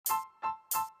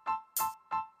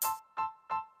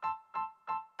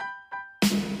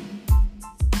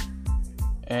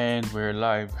And we're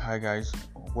live. Hi guys,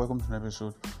 welcome to an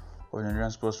episode of the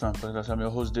Nigerian Sports Fan Podcast. I'm your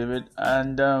host David,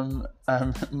 and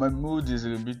my mood is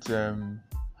a bit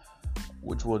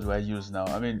which word do I use now?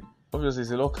 I mean, obviously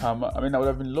it's a lot calmer. I would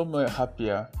have been a lot more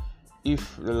happier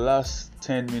if the last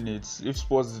 10 minutes, if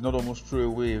Sports did not almost throw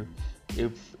away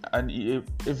a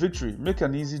victory, make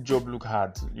an easy job look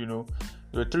hard. They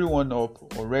were 3-1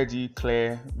 up already,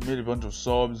 clear, made a bunch of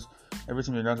subs.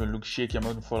 Everything began to look shaky, I'm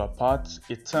going to fall apart.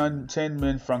 A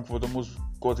 10-man Frankfurt almost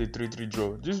got a 3-3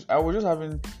 draw. I was just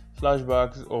having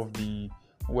flashbacks of the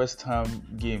West Ham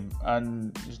game,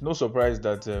 and it's no surprise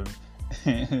that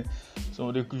some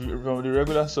of the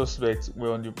regular suspects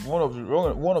were on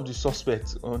one of the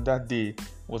suspects on that day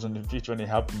was on the pitch when it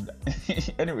happened.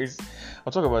 Anyways,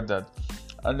 I'll talk about that.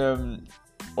 And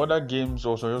other games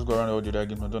also, just go around all the other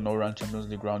games. I don't know, around Champions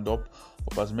League Roundup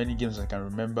of as many games as I can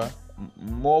remember.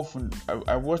 More often,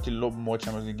 I watched a lot more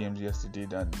Champions League games yesterday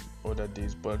than other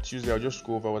days, but Tuesday I'll just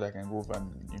go over what I can go over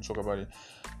and talk about it.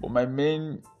 But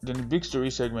the big story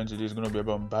segment today is going to be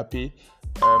about Mbappe.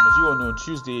 As you all know,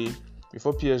 Tuesday,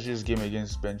 before PSG's game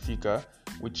against Benfica,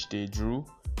 which they drew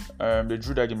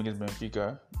that game against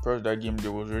Benfica. Prior to that game,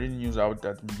 there was already news out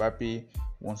that Mbappe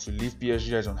wants to leave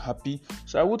PSG, is unhappy.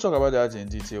 So I will talk about that in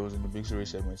details in the big story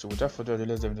segment. So without further ado,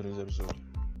 let's dive into this episode.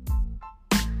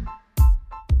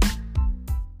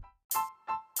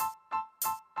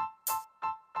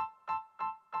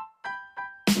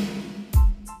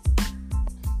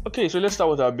 Okay, so let's start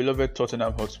with our beloved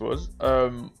Tottenham Hotspurs.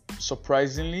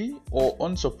 Surprisingly or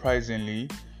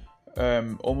unsurprisingly,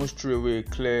 almost threw away a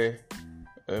clear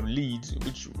lead,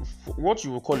 which what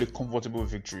you would call a comfortable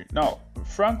victory. Now,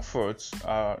 Frankfurt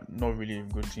are not really a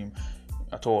good team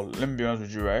at all. Let me be honest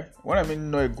with you, right? When I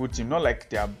mean not a good team, not like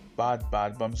they are bad,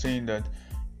 but I'm saying that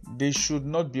they should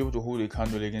not be able to hold a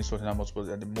candle against Tottenham Hotspurs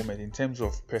at the moment in terms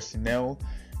of personnel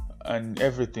and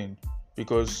everything.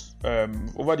 Because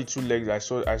over the two legs, I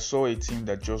saw a team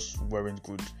that just weren't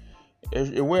good.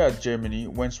 Away at Germany,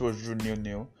 when Spurs drew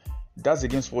 0-0, that's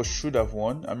against what should have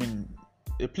won. I mean,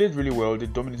 they played really well. They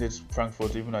dominated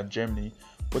Frankfurt even at Germany,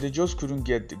 but they just couldn't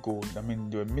get the goal. I mean,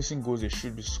 they were missing goals they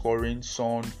should be scoring.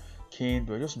 Son, Kane,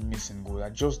 they were just missing goals. I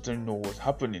just didn't know what's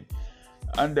happening,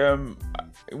 and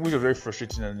which was very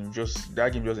frustrating. And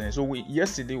that game just ended. So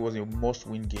yesterday was a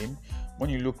must-win game. When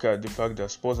you look at the fact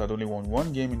that Spurs had only won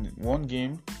one game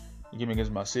the game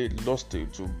against Marseille, lost to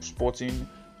Sporting,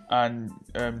 and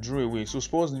drew away. So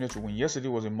Spurs needed to win. Yesterday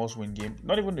was a must-win game.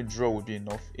 Not even the draw would be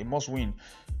enough. A must-win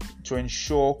to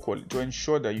ensure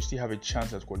that you still have a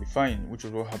chance at qualifying, which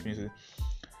was what happened yesterday.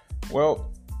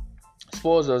 Well,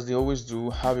 Spurs, as they always do,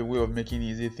 have a way of making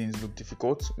easy things look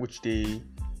difficult, which they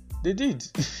did.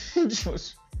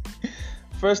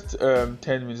 First 10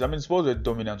 minutes, I mean, Spurs were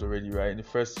dominant already, right? In the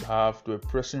first half, they were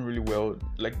pressing really well,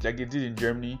 like they did in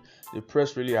Germany. They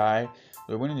pressed really high,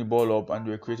 they were winning the ball up, and they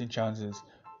were creating chances.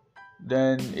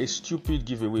 Then a stupid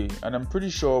giveaway, and I'm pretty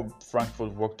sure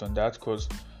Frankfurt worked on that because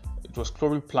it was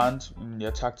clearly planned in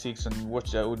their tactics and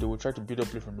what they would try to build up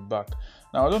play from the back.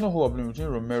 Now, I don't know who I blame between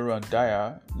Romero and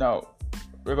Dyer. Now,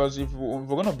 because if we're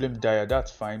going to blame Dyer,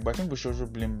 that's fine, but I think we should also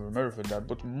blame Romero for that,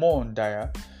 but more on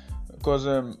Dyer. Because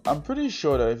I'm pretty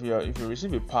sure that if you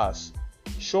receive a pass,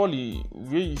 surely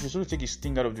you should sort of take the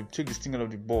sting out of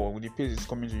the ball with the pace it's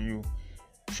coming to you.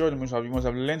 Surely you must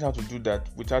have learned how to do that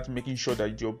without making sure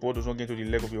that your ball does not get to the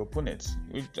leg of your opponent.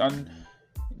 And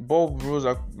ball rolls,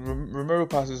 Romero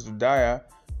passes to Dyer,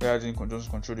 Dyer doesn't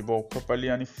control the ball properly,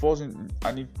 and it falls in,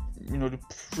 and the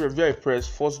very press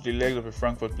falls to the legs of a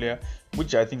Frankfurt player,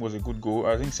 which I think was a good goal.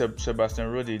 I think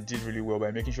Sebastian Rode did really well by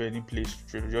making sure he didn't play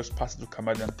straight, just pass it to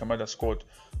Kamada, and Kamada scored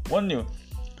 1-0.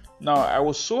 Now, I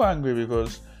was so angry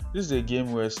because this is a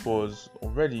game where Spurs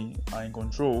already are in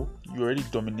control. You're already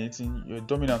dominating. You're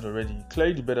dominant already.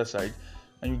 Clearly the better side,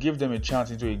 and you give them a chance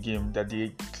into a game that they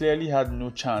clearly had no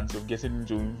chance of getting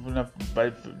into.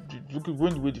 By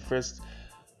going the way the first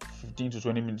 15 to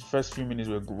 20 minutes, first few minutes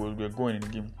were going in the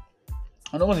game.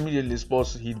 And almost immediately,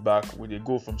 Spurs hit back with a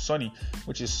goal from Sonny,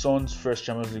 which is Son's first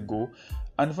Champions League goal.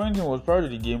 And the funny thing was, prior to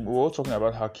the game, we were all talking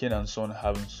about how Kane and Son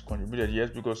haven't contributed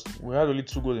yet because we had only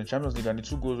 2 goals in Champions League, and the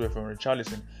 2 goals were from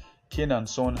Richarlison. Kane and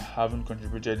Son haven't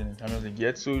contributed in the Champions League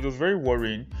yet, so it was very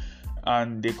worrying.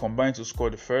 And they combined to score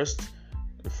the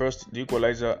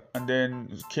equalizer, and then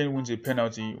Kane wins a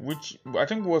penalty, which I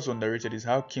think was underrated is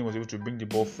how Kane was able to bring the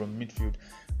ball from midfield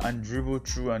and dribble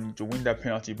through and to win that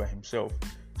penalty by himself.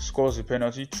 Scores the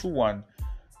penalty 2-1.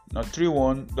 Now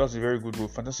 3-1, that's a very good goal.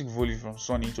 Fantastic volley from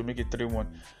Sonny to make it 3-1.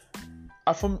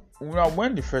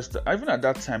 Even at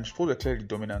that time, Spurs were clearly the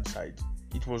dominant side.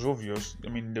 It was obvious. I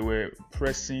mean, they were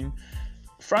pressing,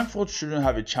 Frankfurt shouldn't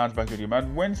have a chance back to the game.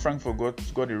 And when Frankfurt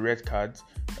got a red card,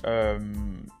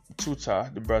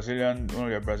 Tuta, the Brazilian, one of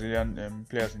their Brazilian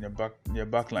players in their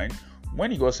back line, when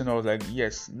he got sent, I was like,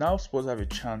 yes, now Spurs have a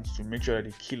chance to make sure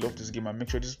that they kill off this game and make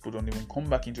sure these people don't even come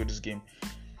back into this game.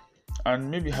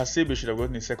 And maybe Hasebe should have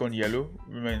gotten a second yellow,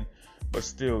 but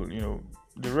still,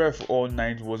 the ref all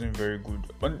night wasn't very good.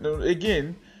 But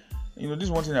again, this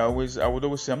is one thing I would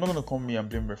always say. I'm not going to come here and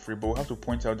blame referee, but we have to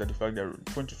point out that the fact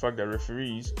that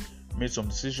referees made some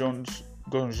decisions,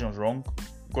 got some decisions wrong,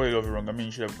 got a lot of it wrong. I mean,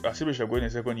 Hasebe should have gotten a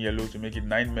second yellow to make it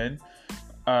 9 men,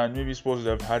 and maybe Spurs would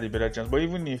have had a better chance. But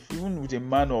even with a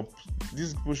man up,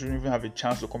 these people shouldn't even have a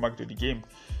chance to come back to the game.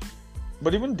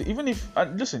 But even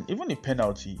if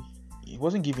penalty, he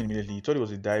wasn't given immediately. He thought it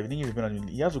was a dive. He didn't give a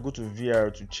penalty. He has to go to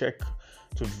VR to check,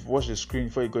 to watch the screen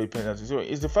before he got a penalty. So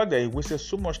it's the fact that he wasted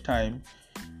so much time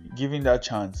giving that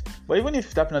chance. But even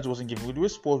if that penalty wasn't given, with the way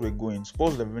Spurs were going,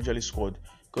 Spurs would have eventually scored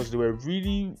because they were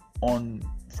really on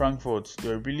Frankfurt. They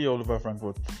were really all over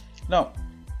Frankfurt. Now,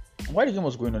 while the game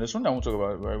was going on, there's something I want to talk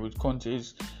about, right, with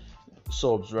Conte's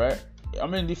subs, right? I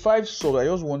mean, the 5 subs, I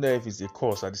just wonder if it's a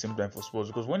curse at the same time for Spurs,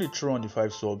 because when they throw on the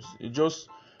 5 subs, it just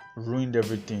ruined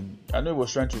everything. I know he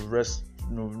was trying to rest.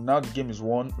 Now the game is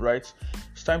won, right?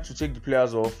 It's time to take the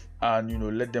players off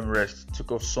and let them rest.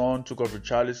 Took off Son, took off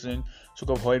Richarlison, took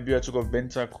off Højbjerg, took off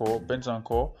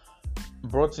Bentancur.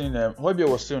 Brought in Højbjerg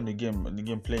was still in the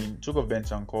game playing. Took off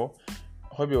Bentancur.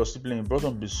 Højbjerg was still playing. Brought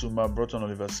on Bissouma. Brought on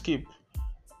Oliver Skip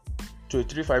to a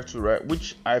 3-5-2, right?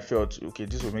 Which I felt, okay,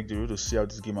 this will make the able to see out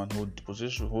this game and hold the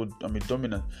position,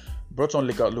 dominant. Brought on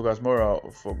Lucas Moura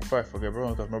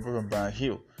brought on Brian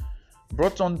Hill.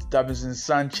 Brought on Davinson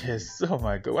Sanchez. Oh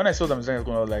my god. When I saw Davinson Sanchez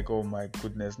going, I was like, oh my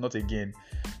goodness, not again.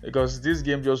 Because this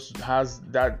game just has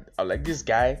that, like this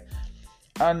guy.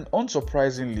 And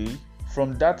unsurprisingly,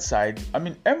 from that side, I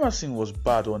mean, Emerson was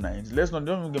bad all night. Don't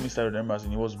even get me started on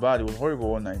Emerson. He was bad. It was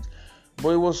horrible all night. But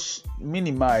it was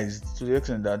minimized to the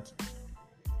extent that,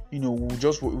 we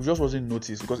just wasn't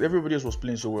noticed because everybody else was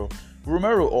playing so well.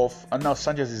 Romero off, and now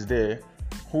Sanchez is there,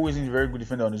 who isn't a very good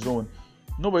defender on his own.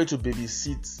 Nobody to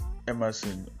babysit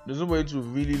Emerson. There's nobody to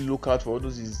really look out for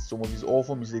some of his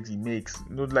awful mistakes he makes.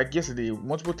 Like yesterday,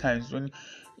 multiple times when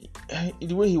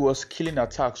the way he was killing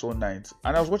attacks all night.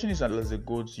 And I was watching this as a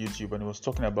Gold's YouTube, and he was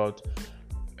talking about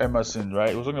Emerson,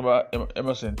 right? He was talking about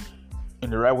Emerson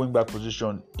in the right wing back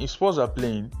position. If Spurs are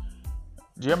playing,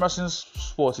 the Emerson's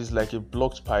spot is like a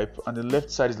blocked pipe, and the left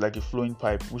side is like a flowing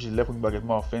pipe, which is left wing back is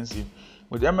more offensive.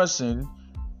 With Emerson,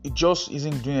 it just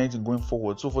isn't doing anything going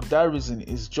forward. So for that reason,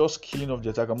 it's just killing off the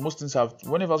attack. And most things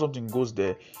whenever something goes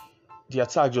there, the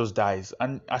attack just dies.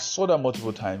 And I saw that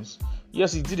multiple times.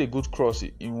 Yes, he did a good cross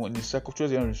in the second,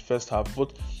 towards the end of his first half,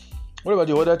 but what about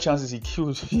the other chances he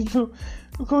killed?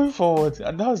 Going forward,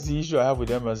 and that's the issue I have with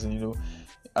Emerson.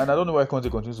 And I don't know why Conte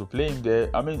continues to play him there.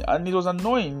 I mean, and it was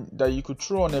annoying that you could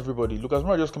throw on everybody. Lucas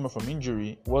Moura just came up from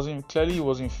injury. He wasn't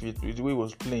fit with the way he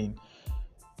was playing.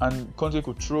 And Conte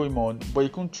could throw him on, but he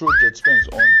couldn't throw Jet Spence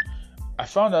on. I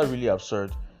found that really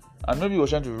absurd. And maybe he was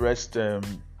trying to rest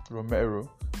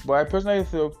Romero. But I personally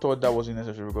thought that wasn't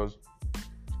necessary because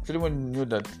everyone knew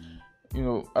that,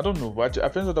 I don't know. But I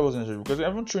personally thought that wasn't necessary because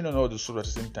everyone trained on all the subs at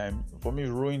the same time. For me,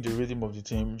 ruined the rhythm of the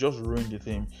team. Just ruined the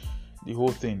team. The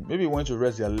whole thing. Maybe he wanted to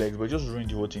rest their legs, but just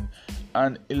ruined the whole thing.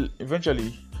 And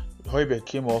eventually, Højbjerg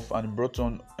came off and brought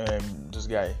on this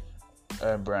guy,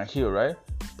 Brian Hill, right?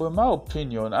 But in my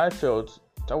opinion, I felt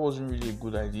that wasn't really a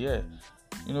good idea.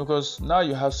 Because now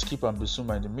you have Skip and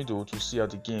Bissouma in the middle to see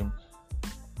out the game.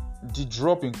 The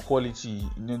drop in quality,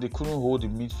 they couldn't hold the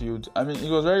midfield. I mean, it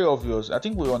was very obvious. I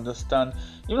think we understand,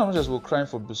 even as much as we're crying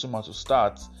for Bissouma to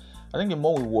start, I think the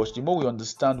more we watch, the more we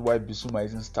understand why Bissouma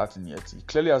isn't starting yet. He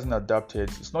clearly hasn't adapted.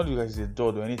 It's not because he's a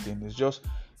dud or anything. It's just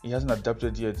he hasn't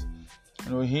adapted yet. I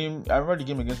remember the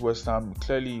game against West Ham.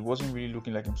 Clearly, he wasn't really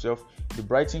looking like himself. The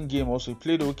Brighton game also, he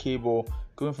played okay, but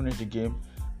couldn't finish the game.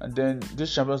 And then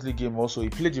this Champions League game also, he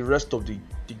played the rest of the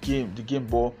game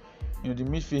ball. The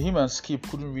midfield, him and Skip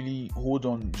couldn't really hold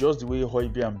on just the way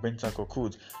Højbjerg and Bentancur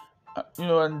could.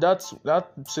 And that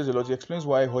says a lot. It explains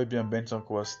why Højbjerg and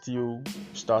Bentancur are still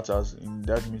starters in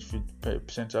that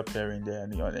midfield center pairing there,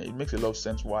 and it makes a lot of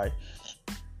sense why.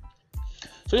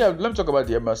 So yeah, let me talk about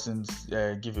the Emerson's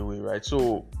giveaway, right?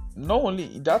 So not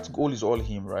only that goal is all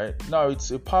him, right? Now it's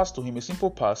a pass to him, a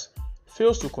simple pass,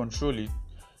 fails to control it.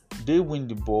 They win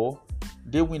the ball,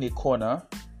 they win a corner,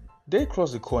 they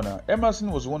cross the corner.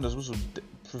 Emerson was the one that's supposed to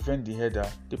prevent the header.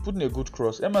 They put in a good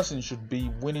cross. Emerson should be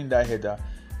winning that header.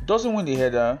 Doesn't win the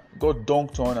header, got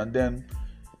dunked on, and then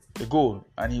a goal.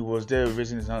 And he was there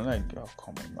raising his hand like, oh,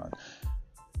 come on, man.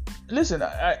 Listen,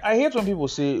 I hate when people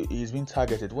say he's been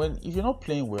targeted. When if you're not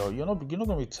playing well, you're not going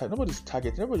to be targeted. Nobody's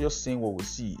targeted. Everybody's just saying what we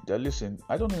see. That listen,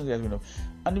 I don't think there's enough.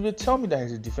 And if they tell me that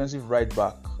he's a defensive right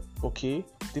back, okay,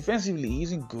 defensively he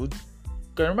isn't good.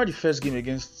 I remember the first game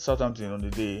against Southampton on the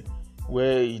day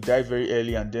where he died very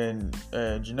early, and then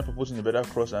Gina proposing a better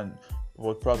cross, and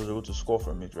was proud was able to score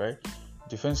from it, right?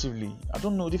 Defensively, I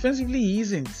don't know. Defensively, he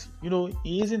isn't.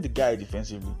 He isn't the guy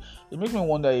defensively. It makes me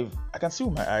wonder if I can see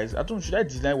with my eyes. I don't know. Should I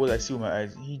deny what I see with my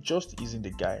eyes? He just isn't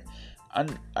the guy.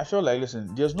 And I felt like,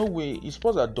 listen, there's no way. His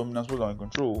Spurs are dominant, Spurs are in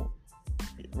control.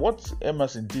 What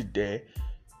Emerson did there,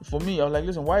 for me, I was like,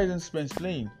 listen, why isn't Spence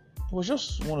playing? It was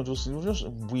just one of those. It was just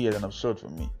weird and absurd for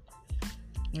me.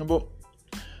 But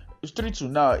it's 3-2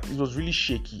 now. It was really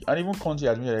shaky, and even Conte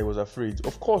admitted that he was afraid.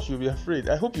 Of course, you'll be afraid.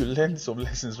 I hope you learned some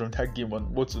lessons from that game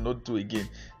on what to not do again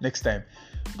next time,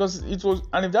 because it was.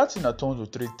 And if that thing had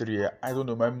turned to 3-3, I don't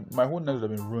know. My whole night would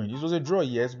have been ruined. It was a draw,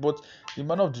 yes, but the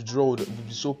manner of the draw would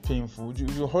be so painful.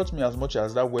 It will hurt me as much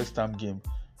as that West Ham game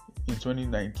in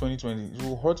 2020. It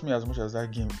will hurt me as much as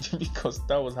that game because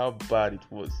that was how bad it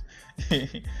was.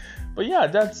 But yeah,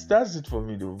 that's it for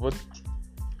me though. But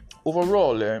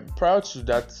overall, prior to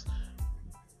that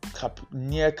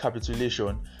near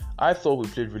capitulation, I thought we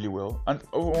played really well. And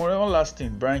one last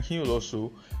thing, Bryan Hill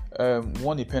also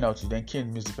won the penalty, then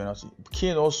Kane missed the penalty.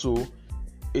 Kane also,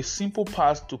 a simple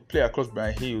pass to play across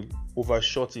Bryan Hill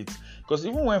overshot it, because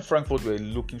even when Frankfurt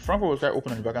was quite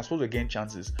open on the back and supposed to gain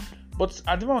chances, but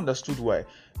I never understood why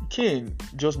Kane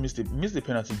just missed the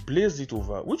penalty, blazed it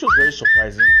over, which was very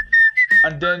surprising.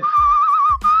 And then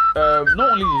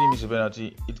not only did he miss the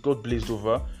penalty, it got blazed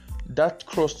over. That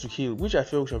cross to Hill, which I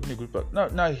felt should have been a good pass.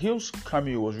 Now Hill's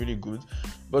cameo was really good,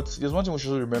 but there's one thing we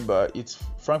should remember: it's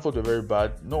Frankfurt were very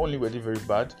bad. Not only were they very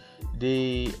bad,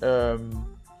 there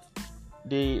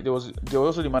was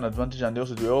also the man advantage, and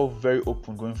they were all very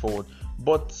open going forward.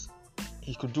 But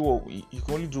he could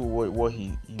only do what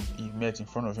he met in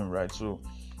front of him, right? So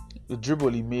the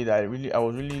dribble he made, I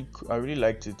really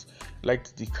liked it,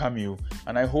 liked the cameo,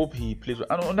 and I hope he plays well.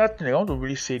 And on that thing, I want to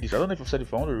really say this. I don't know if I've said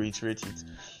it, but I want to reiterate it.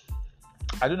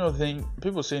 I don't know.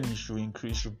 People saying he should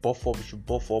increase, he should buff up, he should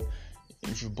bulk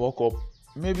up.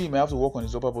 Maybe he may have to work on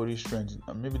his upper body strength,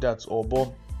 and maybe that's all.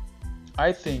 But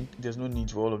I think there's no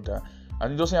need for all of that,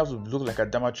 and he doesn't have to look like a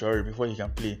Adama Traore before he can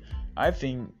play. I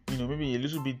think maybe a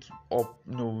little bit up,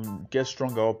 get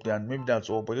stronger up there, and maybe that's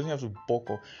all. But he doesn't have to bulk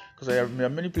up, because there are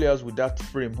many players with that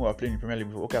frame who are playing in the Premier League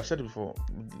before. Okay, I've said it before,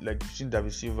 like you've seen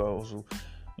David Silva also.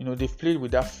 They've played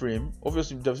with that frame.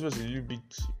 Obviously, David Silva is a little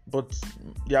bit, but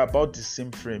they're about the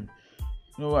same frame.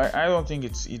 I don't think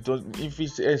it does. If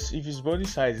his body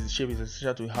size, his shape is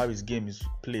essential to how his game is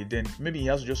played, then maybe he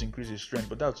has to just increase his strength.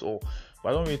 But that's all. But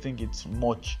I don't really think it's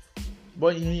much.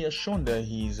 But he has shown that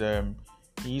he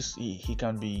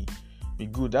can be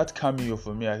good. That cameo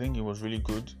for me, I think it was really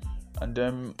good. And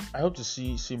I hope to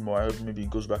see more. I hope maybe he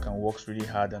goes back and works really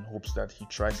hard and hopes that he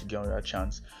tries to get another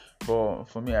chance. But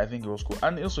for me, I think it was cool.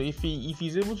 And also, if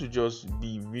he's able to just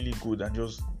be really good and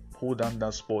just hold down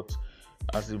that spot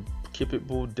as a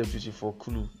capable deputy for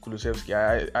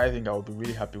Kulusevski, I think I would be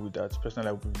really happy with that. Personally,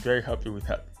 I would be very happy with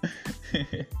that.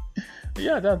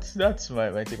 Yeah, that's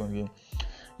my take on the game.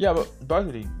 Yeah, but back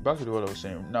to what I was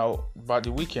saying. Now, by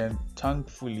the weekend,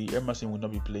 thankfully, Emerson will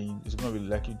not be playing. It's going to be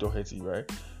Lucky Doherty, right?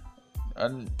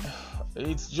 And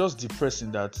it's just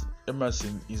depressing that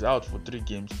Emerson is out for 3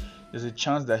 games. There's a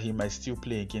chance that he might still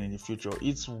play again in the future.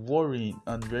 It's worrying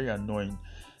and very annoying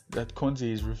that Conte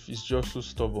is just so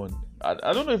stubborn.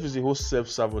 I don't know if it's a whole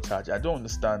self-sabotage. I don't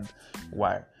understand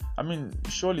why. I mean,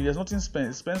 surely there's nothing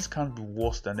Spence can't be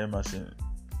worse than Emerson.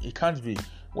 It can't be.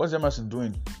 What's Emerson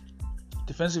doing?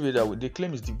 Defensively, that they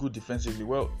claim is the good defensively.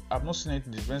 Well, I've not seen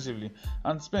anything defensively.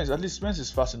 And Spence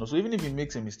is fast enough. So even if he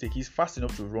makes a mistake, he's fast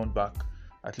enough to run back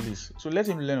at least. So let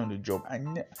him learn on the job.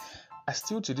 I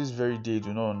still to this very day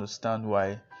do not understand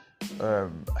why. I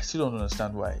still don't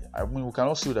understand why. I mean, we can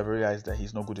all see with our very eyes that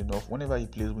he's not good enough. Whenever he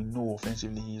plays, we know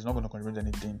offensively he's not going to contribute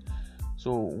anything.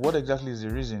 So what exactly is the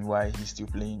reason why he's still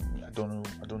playing? I don't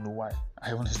know why.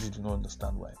 I honestly do not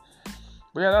understand why.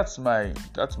 But yeah, that's my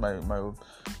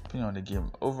opinion on the game.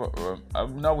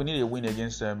 Now we need a win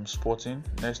against Sporting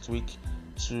next week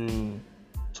to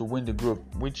win the group,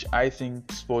 which I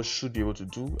think Spurs should be able to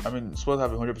do. I mean, Spurs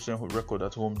have a 100% record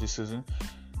at home this season,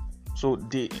 so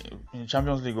they in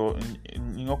Champions League or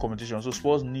in all competitions. So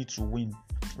Spurs need to win,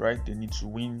 right? They need to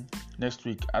win next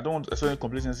week. I don't expect any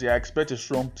complacency. I expect a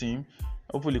strong team.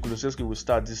 Hopefully, Kulusevski will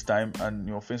start this time, and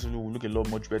offensively will look a lot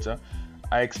much better.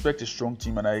 I expect a strong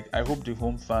team, and I hope the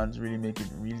home fans really make it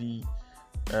really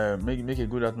make a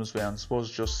good atmosphere, and Spurs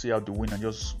just see out the win and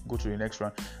just go to the next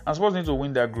round. And Spurs need to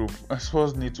win that group.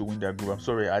 Spurs need to win that group. I'm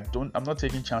sorry, I'm not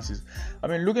taking chances. I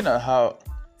mean, looking at how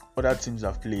other teams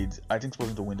have played, I think Spurs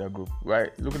need to win that group,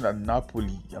 right? Looking at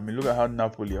Napoli, I mean, look at how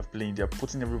Napoli have played. They're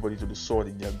putting everybody to the sword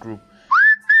in their group.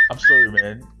 I'm sorry,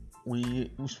 man.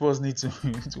 We Spurs need to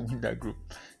win that group.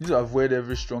 You need to avoid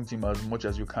every strong team as much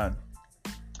as you can.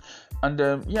 And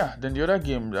then the other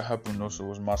game that happened also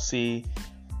was Marseille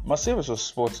versus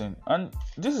Sporting, and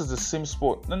this is the same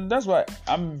sport, and that's why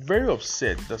I'm very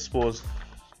upset that Spurs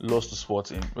lost to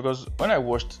Sporting, because when I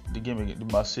watched the game again, the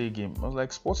Marseille game, I was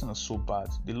like, Sporting is so bad.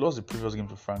 They lost the previous game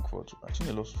to Frankfurt. I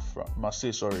think they lost to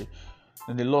Marseille, sorry.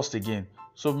 Then they lost again.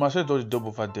 So Marseille did double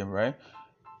over them, right?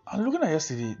 And looking at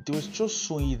yesterday, they was just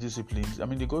so indisciplined. I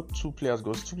mean, they got two players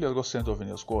got sent off in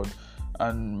their squad,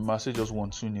 and Marseille just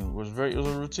won 2-0. It was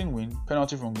a routine win.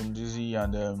 Penalty from Guendouzi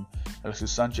and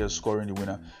Alexis Sanchez scoring the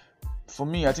winner. For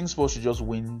me, I think Spurs should just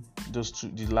win this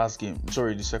game,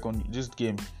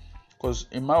 because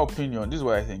in my opinion, this is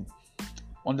what I think.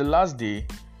 On the last day,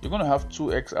 you're going to have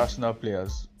two ex-Arsenal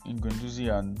players in Guendouzi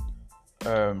and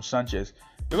Sanchez.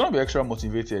 They're going to be extra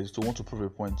motivated to want to prove a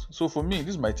point. So for me,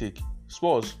 this is my take.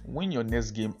 Spurs, win your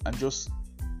next game and just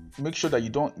make sure that you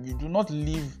do not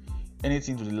leave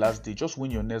anything to the last day. Just win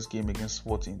your next game against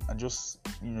Sporting and just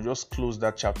close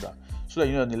that chapter, so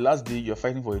that on the last day you're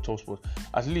fighting for a top spot.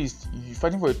 At least if you're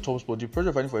fighting for a top spot, the pressure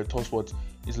of fighting for a top spot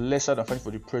is lesser than fighting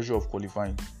for the pressure of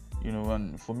qualifying.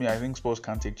 And for me, I think Spurs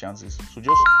can't take chances. So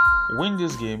just win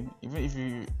this game, even if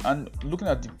you, and looking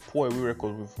at the poor away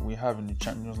record we have in the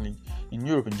Champions League, in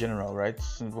Europe in general, right?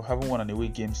 Since we haven't won an away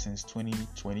game since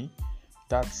 2020.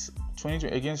 That's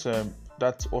 2020 against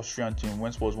that Austrian team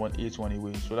when Spurs won 8-1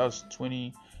 away. So that was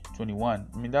 2021.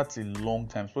 I mean, that's a long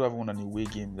time. Spurs haven't won an away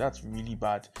game. That's really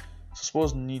bad. So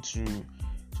Spurs need to.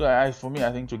 So for me,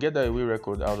 I think to get that away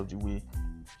record out of the way,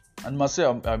 and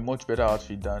Marseille are a much better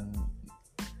outfit than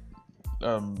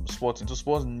Sporting. So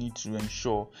Spurs need to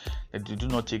ensure that they do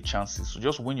not take chances. So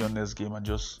just win your next game and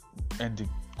just end the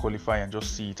qualifying and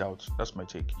just see it out. That's my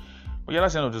take. But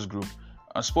that's the end of this group.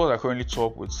 And Spurs are currently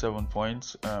top with 7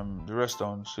 points. The rest are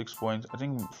on 6 points. I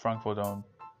think Frankfurt are on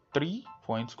 3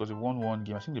 points because they won one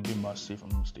game. I think they beat Marseille, if I'm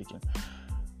not mistaken.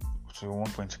 So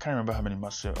 1 point. I can't remember how many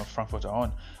Marseille or Frankfurt are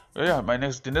on. But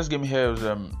the next game here is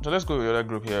so let's go to the other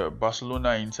group here.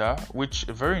 Barcelona Inter, which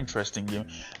a very interesting game.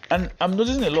 And I'm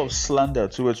noticing a lot of slander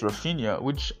towards Rafinha,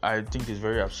 which I think is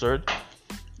very absurd.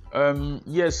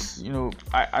 Yes, it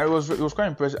was quite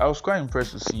impressive. I was quite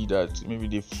impressed to see that maybe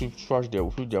they flipped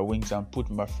their wings and put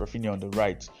Rafinha on the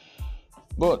right.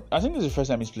 But I think this is the first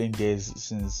time he's playing there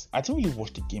since I didn't really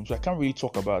watch the game, so I can't really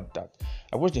talk about that.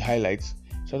 I watched the highlights,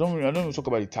 so I don't really talk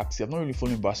about the tactics. I'm not really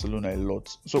following Barcelona a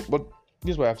lot. So, but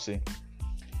this is what I have to say.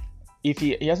 If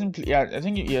he hasn't played, I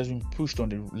think he has been pushed on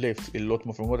the left a lot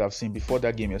more from what I've seen before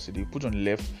that game yesterday. Put on the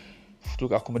left to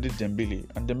accommodate Dembele,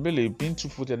 and Dembele being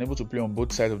 2-footed and able to play on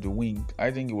both sides of the wing,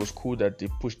 I think it was cool that they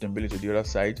pushed Dembele to the other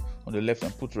side on the left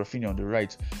and put Rafinha on the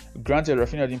right. Granted,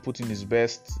 Rafinha didn't put in his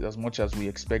best as much as we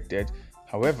expected.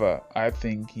 However, I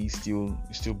think he's still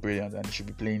brilliant and he should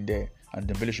be playing there, and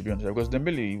Dembele should be on the right, because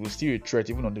Dembele was still a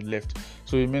threat even on the left.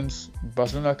 So it means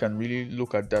Barcelona can really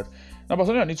look at that. Now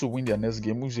Barcelona need to win their next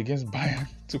game, which is against Bayern,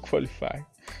 to qualify.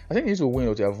 I think they need to win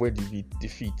or to avoid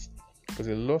defeat, because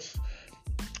they lost.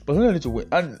 Barcelona need to win,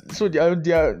 and so they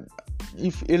are.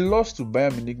 If a loss to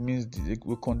Bayern Munich means they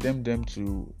will condemn them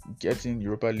to getting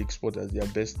Europa League spot as their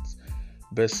best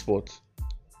spot,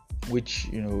 which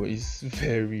is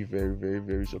very, very, very,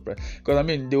 very surprising. Because I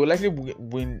mean, they will likely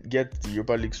get the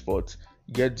Europa League spot,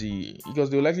 because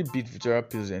they will likely beat Victoria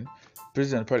Pilsen,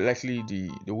 probably likely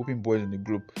the whooping boys in the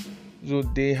group. So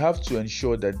they have to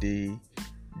ensure that they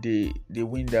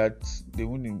win that. They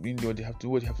win what they have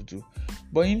to do.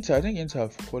 But Inter, I think Inter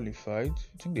have qualified.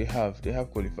 I think they have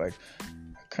qualified. I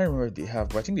can't remember if they have,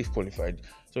 but I think they've qualified.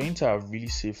 So Inter are really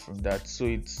safe from that. So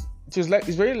it's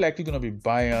very likely going to be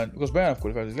Bayern, because Bayern have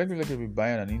qualified. It's likely to be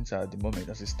Bayern and Inter at the moment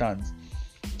as it stands.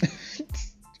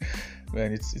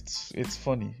 Man, it's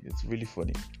funny. It's really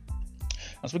funny.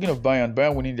 And speaking of Bayern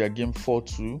winning their game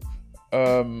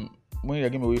 4-2. Winning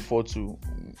their game away 4-2,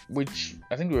 which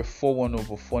I think they were 4-1 up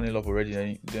or 4-0 up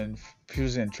already. Then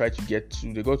Fusion tried to get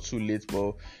 2. They got 2 late,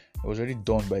 but it was already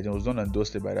done by then. It was done and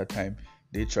dusted by that time.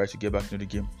 They tried to get back into the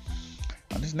game.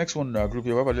 And this next one in our group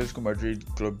here, we have Atletico Madrid,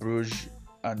 Club Brugge,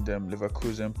 and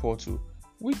Leverkusen, Porto.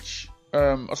 Which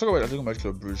I'll talk about Atletico Madrid,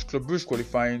 Club Brugge. Club Brugge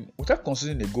qualifying without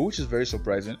conceding a goal, which is very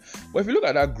surprising. But if you look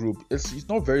at that group, it's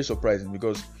not very surprising,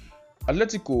 because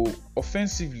Atletico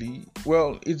offensively,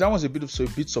 that was a bit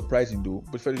surprising though.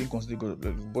 But if I didn't consider goal,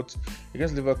 but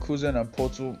against Leverkusen and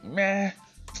Porto,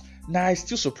 Nah, it's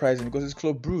still surprising because it's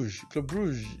Club Brugge. Club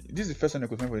Brugge. This is the first time they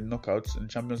could for the knockouts in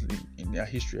Champions League in their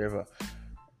history ever.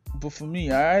 But for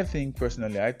me, I think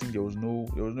personally, I think there was no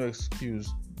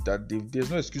excuse that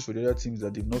there's no excuse for the other teams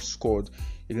that they've not scored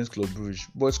against Club Brugge.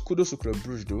 But it's kudos to Club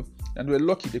Brugge though, and we're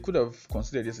lucky they could have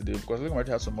considered yesterday because they might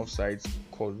have some offsides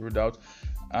called ruled out,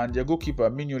 and their goalkeeper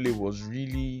Mignolet was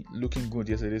really looking good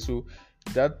yesterday, so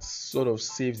that sort of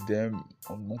saved them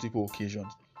on multiple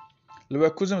occasions.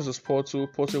 Leverkusen versus Porto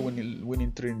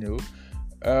winning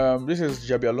 3-0. This is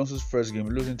Xabi Alonso's first game,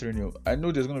 losing 3-0. I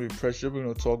know there's going to be pressure, we're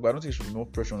going to talk, but I don't think there should be no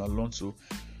pressure on Alonso.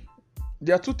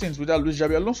 There are two things with that.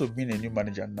 Xabi Alonso being a new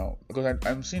manager now, because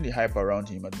I'm seeing the hype around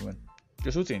him at the moment.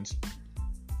 There's two things.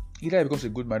 Either he becomes a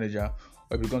good manager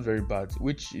or he becomes very bad,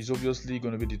 which is obviously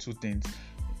going to be the two things.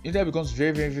 Either he becomes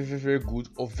very, very, very, very good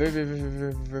or very, very, very,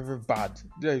 very, very, very bad.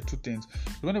 There are two things.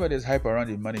 Whenever there's hype around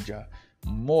a manager,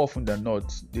 more often than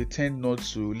not, they tend not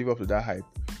to live up to that hype.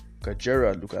 Look at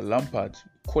Gerrard, look at Lampard,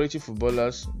 quality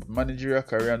footballers, managerial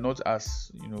career not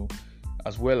as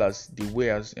as well as the way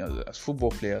as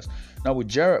football players. Now with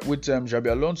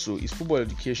Xabi Alonso, his football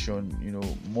education,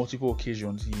 multiple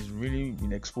occasions, he's really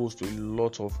been exposed to a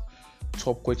lot of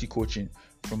top quality coaching,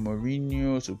 from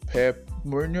Mourinho to Pep.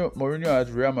 Mourinho at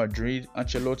Real Madrid,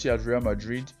 Ancelotti at Real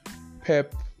Madrid,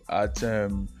 Pep at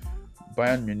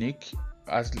Bayern Munich.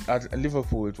 At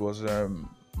Liverpool, it was what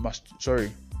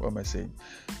am I saying?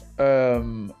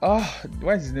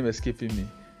 Why is his name escaping me?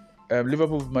 Former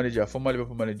Liverpool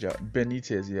manager,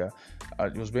 Benitez. Yeah,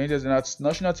 it was Benitez, and at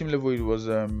national team level, it was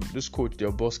this coach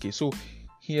Del Bosque. So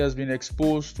he has been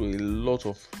exposed to a lot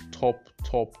of top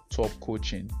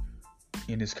coaching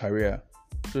in his career.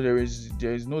 So there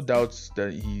is no doubt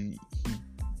that he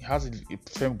has a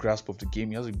firm grasp of the game.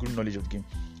 He has a good knowledge of the game.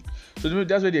 So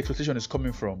that's where the expectation is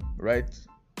coming from, right?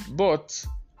 But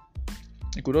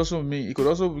it could also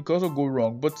go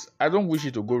wrong. But I don't wish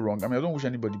it to go wrong. I mean, I don't wish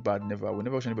anybody bad. Never. I will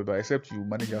never wish anybody bad. Except you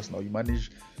manage Arsenal. You manage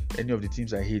any of the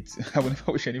teams I hate. I will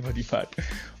never wish anybody bad.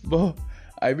 But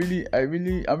I'm really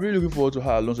looking forward to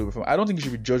how Alonso will perform. I don't think he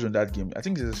should be judged on that game. I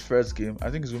think it's his first game.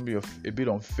 I think it's going to be a bit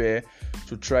unfair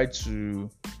to try to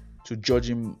judge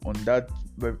him on that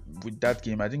with that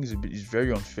game. I think it's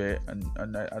very unfair, and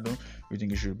I don't really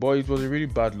think it should. But it was a really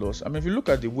bad loss. I mean, if you look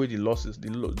at the way the losses, the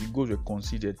goals were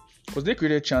conceded, because they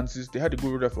created chances, they had the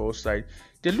goal for offside,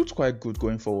 they looked quite good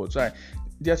going forward. So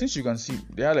there are things you can see.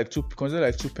 They had two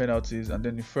penalties, and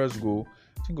then the first goal,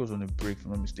 I think it was on a break, if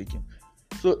I'm not mistaken.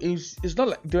 So it's not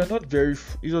like they're not very.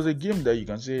 It was a game that you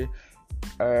can say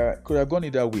could have gone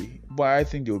either way, but I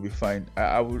think they will be fine.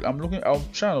 I'll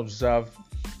try and observe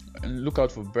and look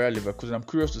out for Bayer Leverkusen. I'm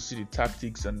curious to see the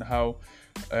tactics and how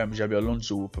Xabi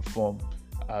Alonso will perform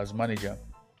as manager.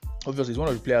 Obviously, he's one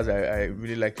of the players I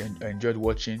really like and I enjoyed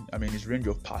watching. I mean, his range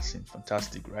of passing,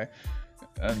 fantastic, right?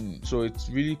 And so it's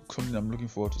really something I'm looking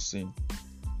forward to seeing.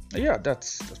 Yeah,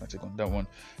 that's my take on that one.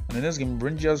 And the next game,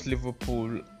 Rangers,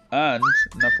 Liverpool, and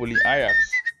Napoli, Ajax.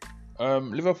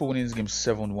 Liverpool winning this game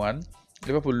 7-1.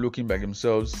 Liverpool looking like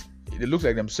themselves. They look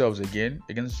like themselves again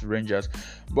against Rangers,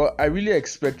 but I really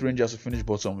expect Rangers to finish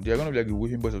bottom. They are going to be like the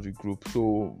whipping boys of the group.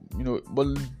 So, but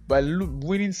by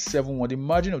winning 7-1, the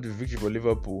margin of the victory for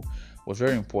Liverpool was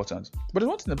very important. But there's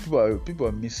one thing that people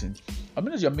are missing. I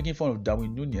mean, as you're making fun of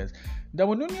Darwin Núñez.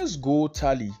 Darwin Núñez's goal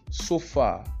tally so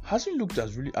far hasn't looked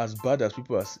as bad as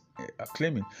people are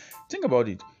claiming. Think about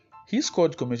it. He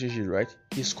scored commentations, right?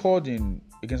 He scored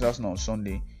against Arsenal on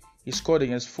Sunday. He scored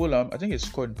against Fulham. I think he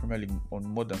scored in Premier League on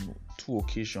more than 2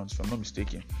 occasions, if I'm not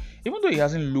mistaken. Even though he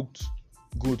hasn't looked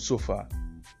good so far,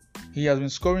 he has been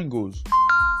scoring goals,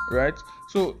 right?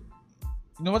 So,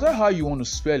 no matter how you want to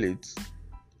spell it,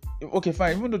 okay,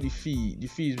 fine. Even though the fee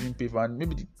is being paid for, and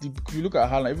maybe if you look at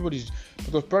Haaland,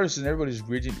 because Paris and everybody's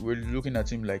grading, we're looking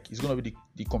at him like he's going to be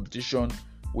the competition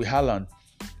with Haaland,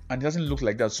 and it doesn't look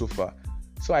like that so far.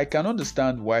 So I can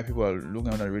understand why people are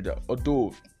looking at the radar,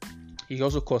 although he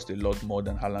also cost a lot more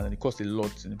than Haaland, and he cost a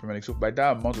lot in the Premier League. So by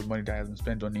that amount of money that has been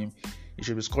spent on him, he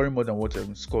should be scoring more than what he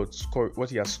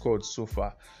has scored so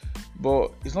far.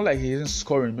 But it's not like he isn't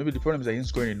scoring. Maybe the problem is that he isn't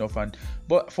scoring enough.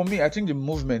 But for me, I think the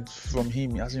movement from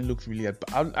him hasn't looked really.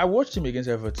 I watched him against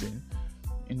Everton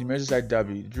in the Merseyside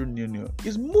derby, Drew Nuno.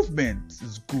 His movement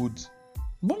is good.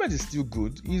 Movement is still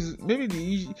good.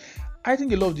 I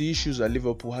think a lot of the issues at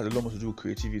Liverpool has a lot more to do with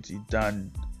creativity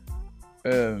than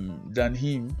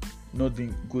him not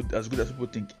being as good as people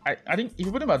think. I think if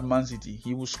you put him at Man City,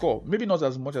 he will score. Maybe not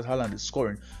as much as Haaland is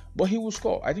scoring, but he will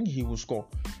score. I think he will score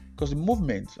because the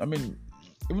movement. I mean,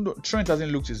 even though Trent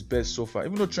hasn't looked his best so far,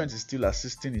 even though Trent is still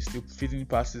assisting, he's still feeding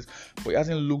passes, but he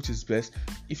hasn't looked his best.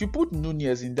 If you put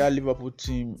Núñez in that Liverpool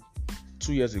team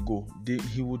 2 years ago,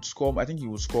 he would score. I think he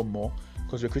would score more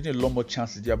because we're creating a lot more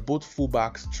chances. They are both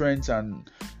fullbacks. Trent and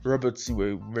Robertson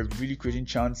were really creating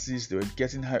chances. They were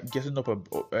getting up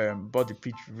about the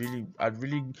pitch really at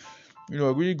really,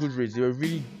 a really good rate. They were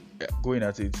really going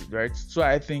at it, right? So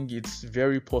I think it's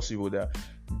very possible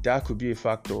that could be a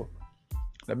factor.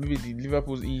 That maybe the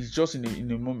Liverpool is just in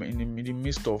the moment in the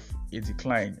midst of a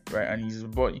decline, right? And he's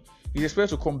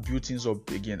expected to come build things up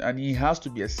again, and he has to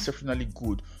be exceptionally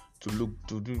good to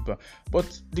do that.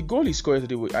 But the goal he scored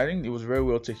today, I think it was very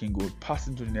well taken goal, passed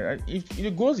into the net. If the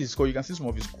goals he scored, you can see some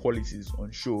of his qualities on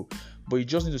show, but you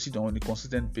just need to see them on a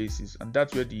consistent basis, and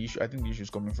that's where the issue is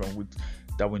coming from with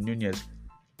Darwin Nunez.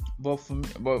 But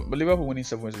Liverpool winning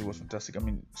 7-0 was fantastic. I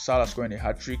mean, Salah scoring a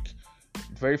hat-trick,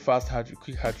 very fast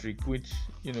quick hat-trick, which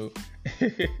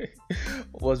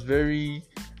was very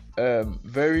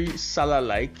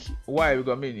Salah-like. Why?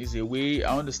 Because it's a way.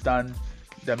 I understand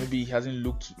that maybe he hasn't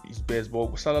looked his best,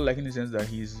 but Salah-like in the sense that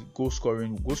he's goal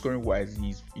scoring wise,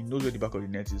 he knows where the back of the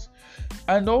net is.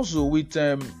 And also with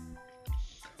the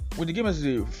game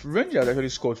yesterday, Rangers actually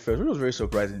scored first, which was very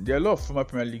surprising. There are a lot of former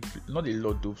Premier League, not a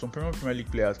lot though, some Premier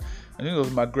League players. I think it was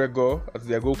McGregor as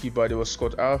their goalkeeper. There was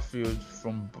Scott Arfield,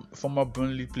 from former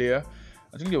Burnley player.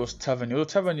 I think there was Tavernier. Although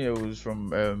Tavernier was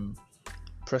from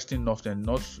Preston North End,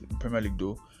 not Premier League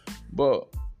though. But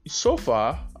so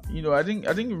far, I think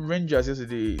Rangers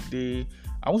yesterday,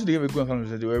 I want to give a good account.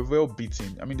 They were well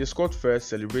beaten. I mean, they scored first,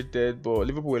 celebrated, but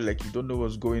Liverpool were like, you don't know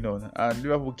what's going on, and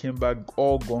Liverpool came back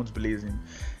all guns blazing.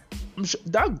 I'm sure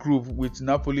that group with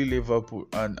Napoli, Liverpool,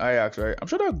 and Ajax, right? I'm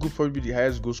sure that group probably be the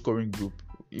highest goal scoring group,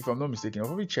 if I'm not mistaken. I'll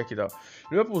probably check it out.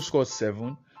 Liverpool scored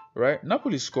 7, right?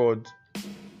 Napoli scored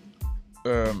 6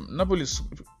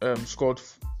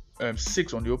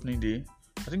 on the opening day.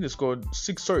 I think they scored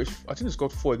 6. Sorry, I think they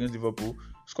scored 4 against Liverpool.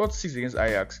 Scored 6 against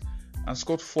Ajax, and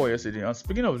scored 4 yesterday. And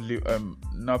speaking of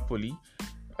Napoli,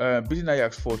 beating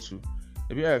Ajax 4-2.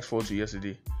 They beat Ajax 4-2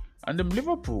 yesterday. And then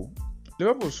Liverpool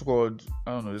scored.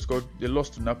 I don't know. They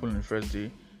lost to Napoli on the first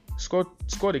day. Scored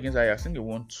against Ajax. I think they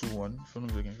won 2-1. If I'm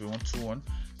not mistaken, they won 2-1.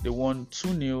 They won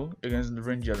 2-0 against the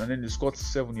Rangers, and then they scored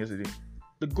 7 yesterday.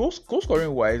 The goal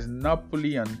scoring wise,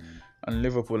 Napoli and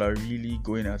Liverpool are really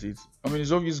going at it. I mean, it's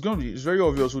very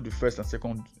obvious who the first and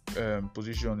second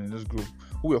position in this group,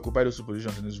 who will occupy those 2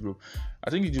 positions in this group. I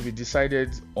think it will be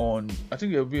decided on. I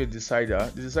think there will be a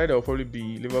decider. The decider will probably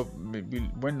be Liverpool, maybe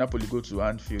when Napoli go to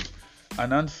Anfield.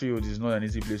 And Anfield is not an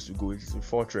easy place to go. It's a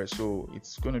fortress, so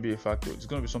it's going to be a factor. It's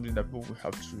going to be something that people will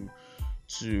have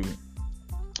to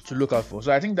look out for.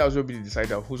 So I think that will be the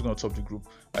decider of who's going to top the group.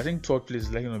 I think third place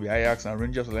is likely to be Ajax, and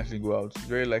Rangers will likely go out. It's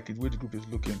very likely the way the group is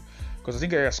looking, because I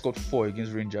think Ajax scored 4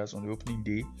 against Rangers on the opening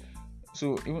day.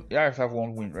 So even Ajax have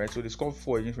 1 win, right? So they scored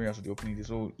 4 against Rangers on the opening day.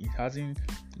 So it hasn't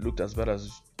looked as bad it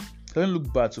hasn't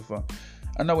looked bad so far.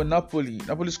 And now with Napoli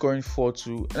scoring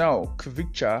 4-2. Now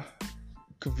Kuvica,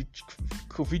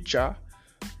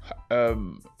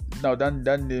 now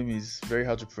that name is very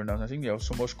hard to pronounce. I think there are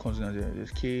so much consonants there.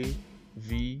 There's K,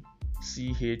 V,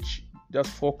 C, H. That's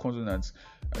 4 consonants.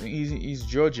 I think he's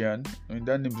Georgian. I mean,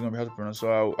 that name is gonna be hard to pronounce.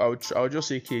 So I'll just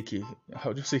say KK.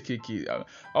 I'll just say KK.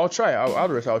 I'll try.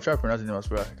 I'll try to pronounce the name as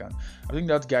well as I can. I think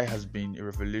that guy has been a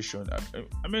revelation.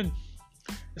 I mean,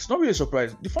 it's not really a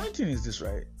surprise. The funny thing is this,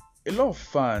 right? A lot of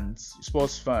fans,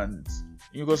 sports fans,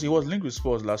 because he was linked with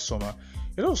Spurs last summer.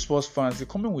 A lot of sports fans, they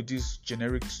come in with these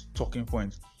generic talking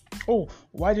points. Oh,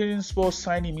 why didn't Spurs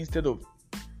sign him instead of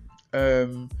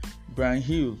Brian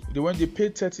Hill? They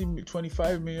paid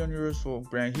 25 million euros for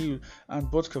Brian Hill and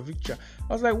bought Kuvica.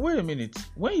 I was like, wait a minute.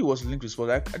 When he was linked with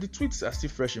Spurs, the tweets are still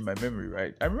fresh in my memory,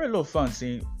 right? I remember a lot of fans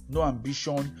saying no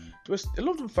ambition. A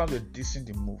lot of the fans were dissing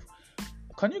the move.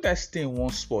 Can you guys stay in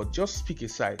one spot? Just pick a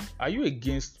side. Are you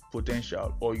against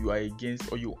potential, or you are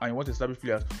against, or you want to establish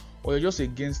players, or you're just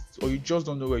against, or you just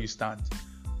don't know where you stand?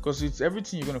 Because it's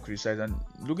everything you're going to criticize, and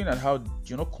looking at how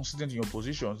you're not consistent in your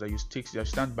positions that you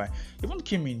stand by. Even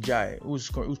Kim Min-jae, who's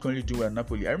currently doing at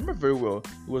Napoli, I remember very well.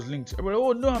 He was linked. Everybody,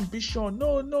 oh, no ambition,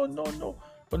 no.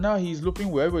 But now he's looking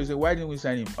where everybody says, why didn't we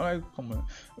sign him? All right, come on.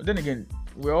 But then again,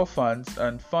 we're all fans,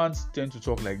 and fans tend to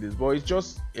talk like this. But it's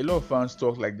just a lot of fans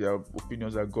talk like their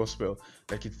opinions are gospel,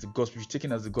 like it's the gospel, it's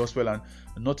taken as the gospel, and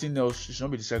nothing else should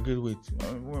not be disagreed with.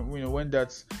 When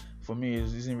that's, for me,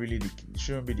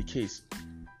 shouldn't be the case.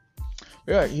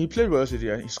 Yeah, he played well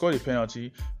yesterday. He scored a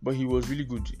penalty, but he was really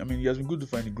good. I mean, he has been good to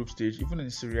find the group stage. Even in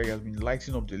Syria, he has been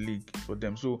lighting up the league for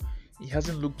them. So he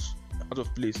hasn't looked out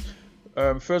of place.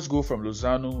 First goal from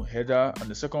Lozano, header, and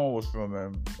the second one was from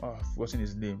I've forgotten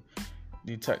his name.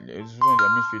 It's one of their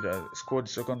midfielder scored the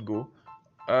second goal.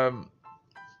 That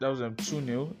was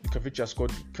 2-0.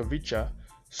 Kuvica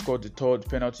scored the third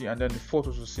penalty, and then the fourth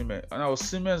was Osimhen. And our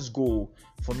Osimhen's goal,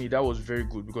 for me, that was very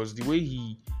good, because the way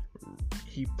he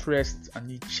pressed and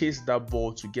he chased that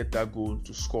ball to get that goal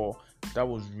to score, that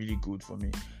was really good for me.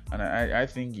 And I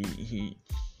think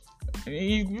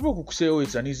people could say, oh,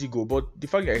 it's an easy goal, but the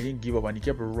fact that he didn't give up and he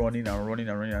kept running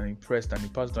and he pressed and he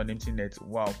passed on an empty net,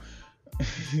 wow.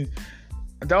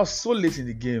 That was so late in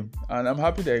the game, and I'm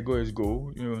happy that he got his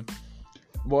goal,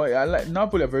 But I like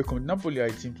Napoli Napoli are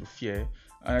a team to fear,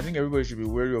 and I think everybody should be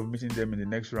wary of meeting them in the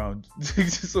next round.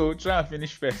 So try and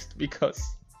finish first, because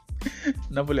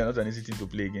Napoli are not an easy team to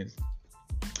play against.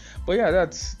 But yeah,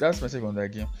 that's my take on that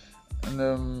game.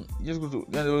 And just go to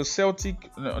there was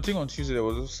Celtic. I think on Tuesday there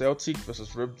was Celtic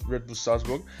versus Red Bull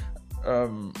Salzburg.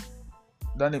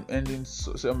 That ending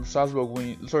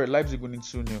Leipzig winning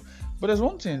 2-0. But there's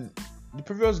one thing. The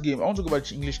previous game, I want to go about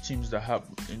the English teams that have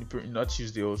in that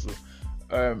Tuesday also.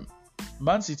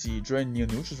 Man City drawing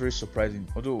 0-0, which was very surprising.